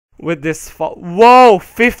with this whoa,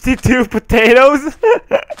 52 potatoes.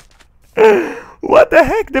 What the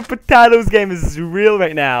heck? The potatoes game is real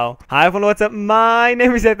right now. Hi everyone, what's up? My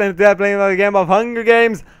name is Ethan, and today I'm playing another game of Hunger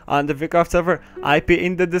Games on the Vicraft server. IP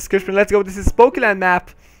in the description. Let's go. This is Pokeland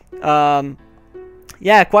map.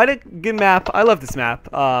 Yeah, quite a good map. I love this map.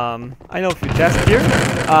 I know a few chests here,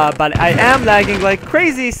 but I am lagging like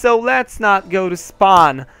crazy, so let's not go to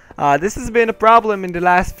spawn. This has been a problem in the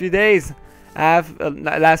last few days.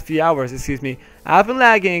 Last few hours, excuse me. I've been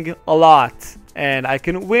lagging a lot, and I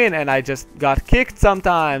couldn't win, and I just got kicked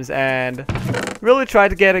sometimes, and really tried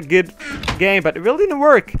to get a good game, but it really didn't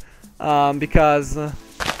work, because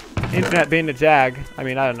internet being a jag. I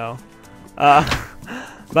mean, I don't know.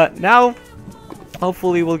 But now,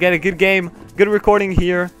 hopefully, we'll get a good game, good recording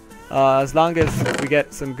here. As long as we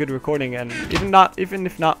get some good recording, and even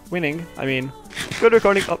if not winning, I mean, good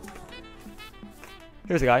recording. Oh,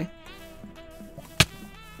 here's a guy.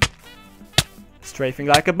 Strafing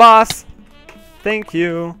like a boss. Thank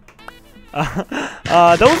you.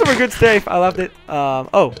 Those were good strafe. I loved it.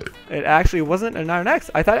 Oh, it actually wasn't an Iron Axe.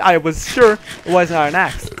 I was sure it was an Iron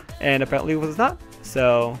Axe, and apparently it was not.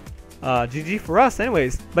 So, GG for us,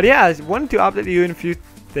 anyways. But yeah, I wanted to update you in a few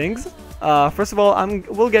things. First of all,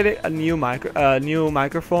 we'll get a new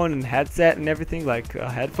microphone and headset and everything, like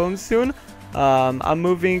headphones soon. I'm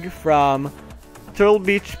moving from Turtle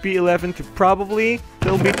Beach P11 to probably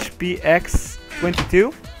Turtle Beach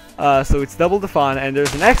PX22. So it's double the fun, and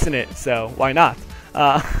there's an X in it, so why not?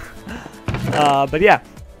 But yeah,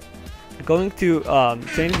 going to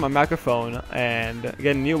change my microphone and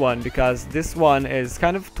get a new one, because this one is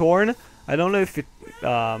kind of torn. I don't know if it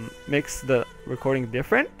makes the recording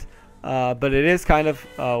different, but it is kind of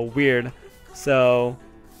weird. So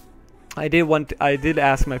I did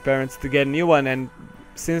ask my parents to get a new one, and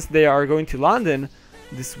since they are going to London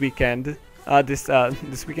this weekend, this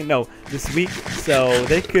week, so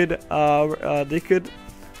they could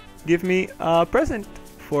give me a present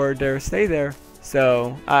for their stay there.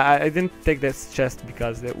 So I didn't take this chest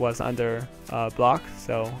because it was under block,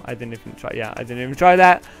 so I didn't even try. Yeah, I didn't even try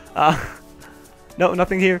that. No,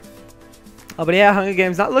 nothing here. But yeah, Hunger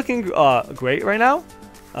Games not looking great right now.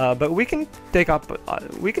 But we can take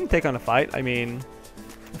on a fight. I mean,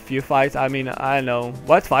 a few fights. I mean, I don't know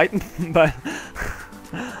what fight, but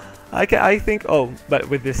I think. Oh, but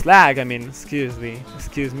with this lag, I mean, excuse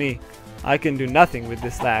me, I can do nothing with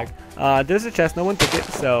this lag. There's a chest. No one took it,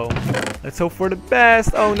 so let's hope for the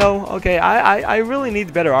best. Oh no. Okay, I really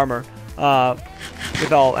need better armor.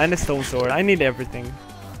 With all and a stone sword. I need everything.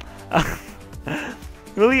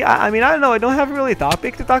 Really, I mean, I don't know. I don't have really a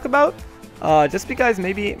topic to talk about. Just because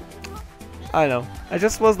maybe, I don't know. I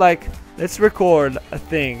just was like, let's record a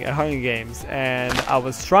thing at Hunger Games, and I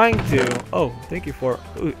was trying to. Oh, thank you for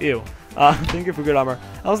thank you for good armor.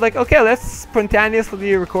 I was like, okay, let's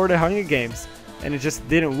spontaneously record at Hunger Games, and it just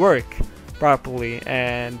didn't work properly.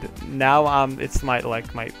 And now it's my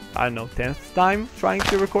I don't know, 10th time trying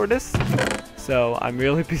to record this, so I'm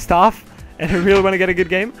really pissed off, and I really want to get a good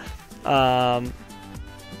game.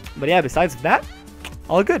 But yeah, besides that,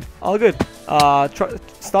 all good, all good.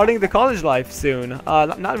 Starting the college life soon.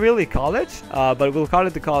 Not really college, but we'll call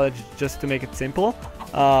it the college just to make it simple.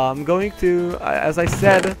 I'm going to, as I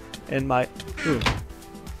said in my... Ooh.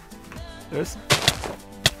 There's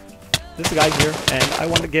a guy here, and I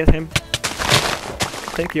want to get him.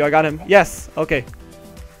 Thank you, I got him. Yes, okay.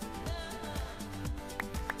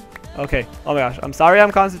 Okay, oh my gosh, I'm sorry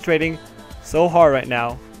I'm concentrating so hard right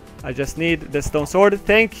now. I just need the stone sword.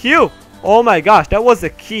 Thank you! Oh my gosh, that was a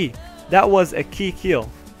key. That was a key kill.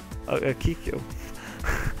 A key kill.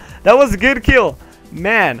 That was a good kill.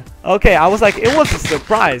 Man. Okay, I was like, it was a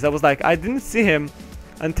surprise. I was like, I didn't see him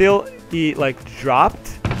until he like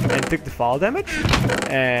dropped and took the fall damage.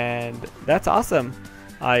 And that's awesome.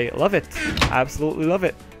 I love it. Absolutely love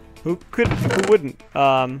it. Who wouldn't?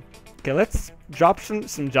 Okay, let's drop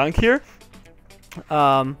some junk here.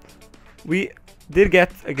 We did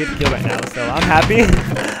get a good kill right now, so I'm happy.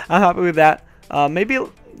 I'm happy with that. Maybe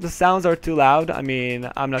the sounds are too loud. I mean,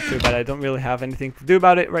 I'm not sure, but I don't really have anything to do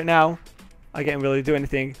about it right now. I can't really do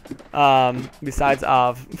anything besides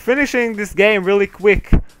of finishing this game really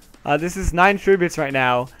quick. This is 9 tributes right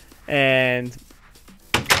now, and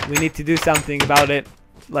we need to do something about it,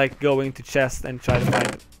 like going to chest and try to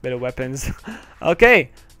find better weapons. Okay,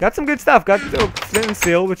 got some good stuff. Got the flint and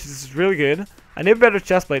steel, which is really good. I need a better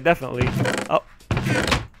chest plate, definitely. Oh,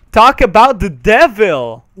 talk about the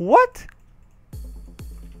devil. What?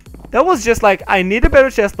 That was just like, I need a better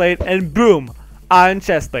chest plate, and boom, iron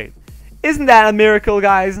chest plate. Isn't that a miracle,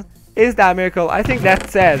 guys? Is that a miracle? I think that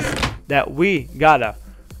says that we got a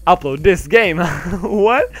upload this game.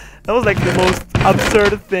 What? That was like the most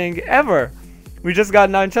absurd thing ever. We just got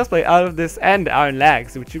an iron chestplate out of this and iron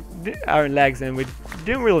legs, and we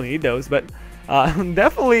didn't really need those, but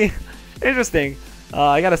definitely interesting.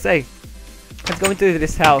 I gotta say. Let's go into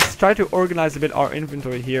this house. Try to organize a bit our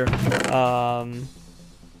inventory here. I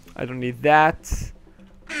don't need that.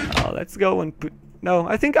 Let's go and put. No,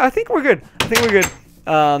 I think we're good. I think we're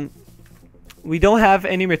good. We don't have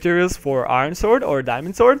any materials for iron sword or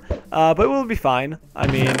diamond sword, but we'll be fine. I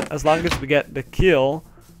mean, as long as we get the kill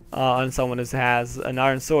on someone who has an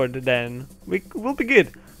iron sword, then we'll be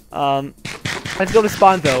good. Let's go to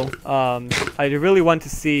spawn though. I really want to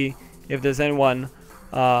see if there's anyone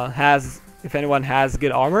if anyone has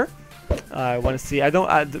good armor. I want to see. I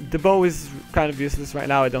don't. The bow is kind of useless right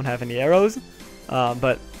now. I don't have any arrows.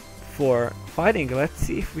 But for fighting, let's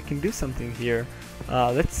see if we can do something here.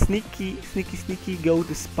 Let's sneaky go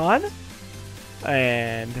to spawn,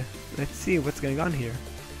 and let's see what's going on here.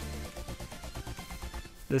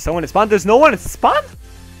 There's someone at spawn. There's no one at spawn.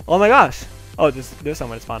 Oh my gosh. Oh, there's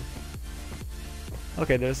someone at spawn.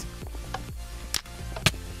 Okay, there's.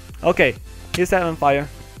 Okay, he's set on fire.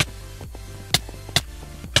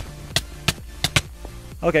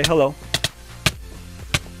 Okay, hello.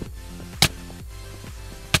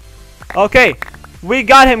 Okay, we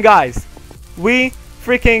got him, guys. We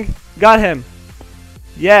freaking got him.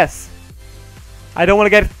 Yes. I don't want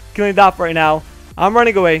to get cleaned up right now. I'm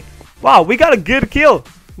running away. Wow, we got a good kill.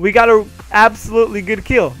 We got a absolutely good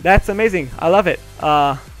kill. That's amazing. I love it.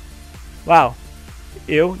 Wow.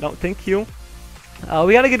 Ew. No, thank you.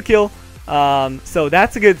 We got a good kill. So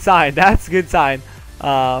that's a good sign. That's a good sign.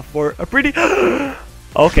 For a pretty.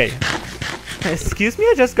 Okay. Excuse me,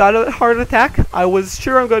 I just got a heart attack. I was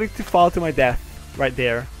sure I'm going to fall to my death right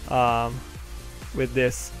there. With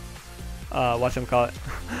this, whatchamacallit,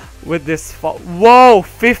 with this fall. Whoa,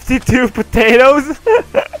 52 potatoes?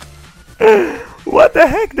 What the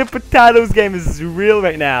heck? The potatoes game is real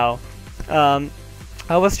right now.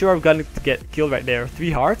 I was sure I'm going to get killed right there.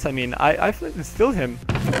 3 hearts? I mean, I still him.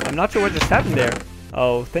 I'm not sure what just happened there.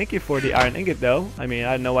 Oh, thank you for the iron ingot though. I mean,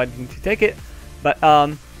 I don't know why didn't you take it. But,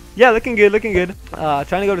 yeah, looking good, looking good. Trying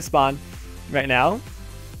to go to spawn right now.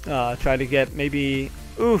 Try to get maybe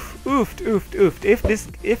oofed.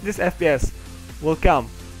 If this FPS will come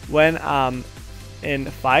when in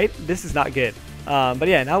a fight, this is not good. But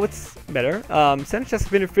yeah, now it's better. Center chest has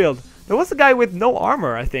been refilled. There was a guy with no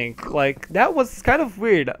armor, I think. Like, that was kind of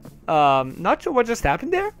weird. Not sure what just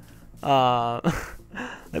happened there. I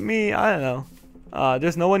don't know.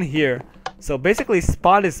 There's no one here. So basically,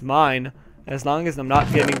 spot is mine. As long as I'm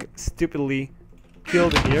not getting stupidly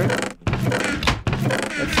killed here.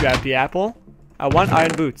 Let's grab the apple. I want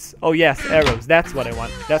iron boots. Oh yes, arrows. That's what I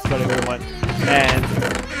want. That's what I really want. And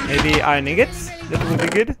maybe iron ingots. That would be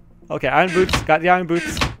good. Okay, iron boots. Got the iron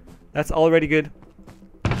boots. That's already good.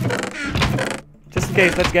 Just in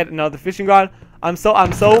case, let's get another fishing rod. I'm so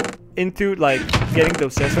into like getting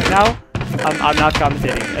those chests right now. I'm not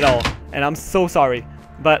commentating at all, and I'm so sorry.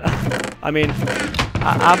 But I mean,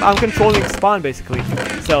 I'm controlling spawn basically.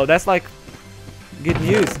 So that's like good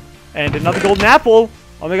news. And another golden apple.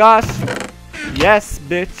 Oh my gosh. Yes,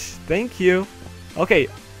 bitch. Thank you. Okay.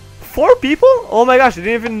 4 people? Oh my gosh, I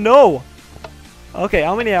didn't even know. Okay,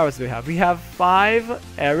 how many arrows do we have? We have 5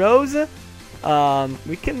 arrows.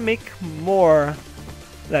 We can make more.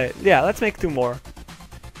 Yeah, let's make 2 more.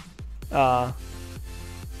 Let's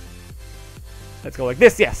go like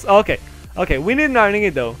this. Yes. Okay. Okay, we need an iron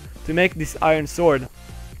ingot though to make this iron sword,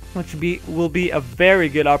 which will be a very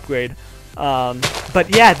good upgrade. But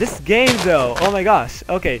yeah, this game though. Oh my gosh.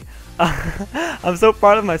 Okay. I'm so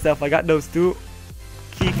proud of myself. I got those 2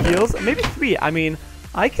 key kills, maybe 3. I mean,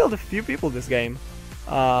 I killed a few people this game.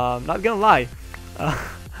 Not gonna lie. A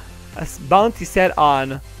bounty set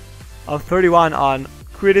on 31 on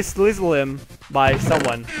criticism by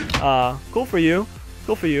someone. Cool for you.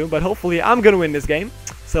 Cool for you. But hopefully I'm gonna win this game.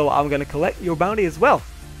 So I'm gonna collect your bounty as well.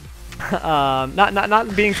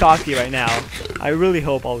 Not being cocky right now. I really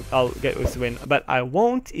hope I'll get this win, but I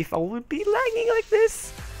won't if I would be lagging like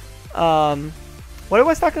this. What am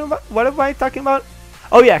I talking about? What am I talking about?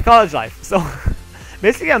 Oh yeah, college life. So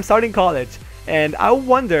basically, I'm starting college, and I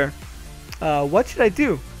wonder what should I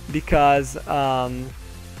do because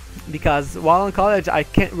while in college I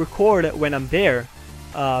can't record when I'm there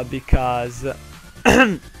because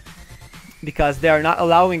because they are not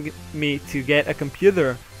allowing me to get a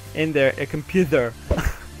computer in there. They're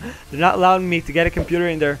not allowing me to get a computer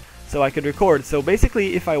in there so I could record. So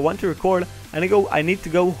basically, if I want to record, I need to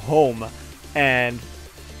go home, and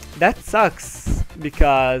that sucks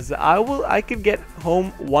because I could get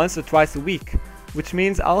home once or twice a week. which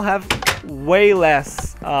means I'll have way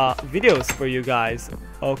less videos for you guys.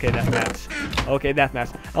 Okay, deathmatch. Okay,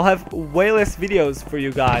 deathmatch. I'll have way less videos for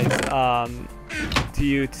you guys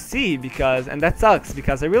to see, because, and that sucks,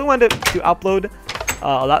 because I really wanted to upload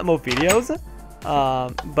a lot more videos,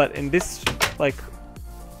 but in this, like,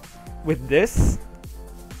 with this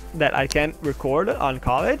that I can't record on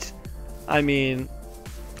college, I mean,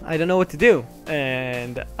 I don't know what to do,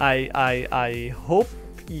 and I hope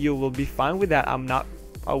you will be fine with that.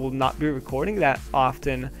 I will not be recording that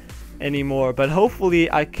often anymore, but hopefully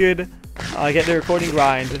I could get the recording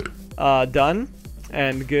grind done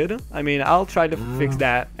and good. I mean, I'll try to fix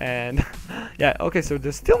that. And yeah, okay, so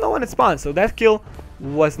there's still no one at spawn, so that kill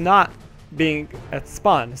was not being at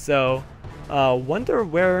spawn. So wonder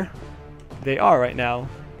where they are right now.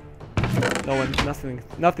 No one,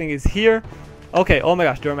 nothing is here. Okay, oh my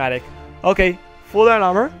gosh, dramatic. Okay, full iron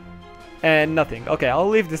armor and nothing. Okay, I'll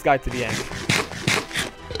leave this guy to the end.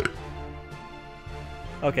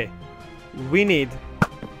 Okay, we need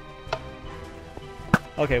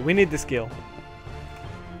this kill.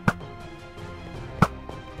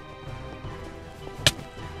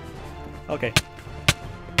 Okay.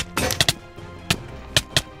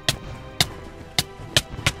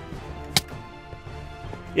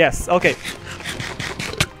 Yes, okay.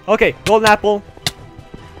 Okay, golden apple.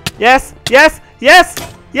 Yes, yes, yes,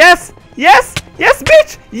 yes, yes, yes,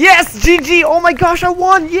 bitch! Yes, GG! Oh my gosh, I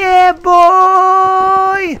won! Yeah,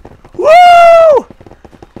 boy! Woo!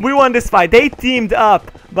 We won this fight. They teamed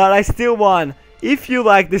up, but I still won. If you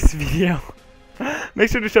like this video, make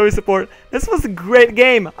sure to show your support. This was a great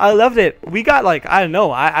game. I loved it. We got, like, I don't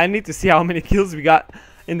know. I need to see how many kills we got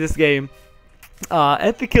in this game.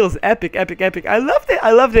 Epic kills. Epic, epic, epic. I loved it.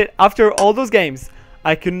 I loved it. After all those games,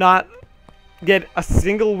 I could not get a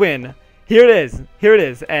single win. Here it is. Here it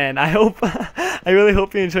is. And I hope, I really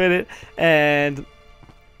hope you enjoyed it. And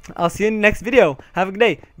I'll see you in the next video. Have a good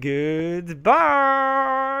day.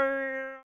 Goodbye.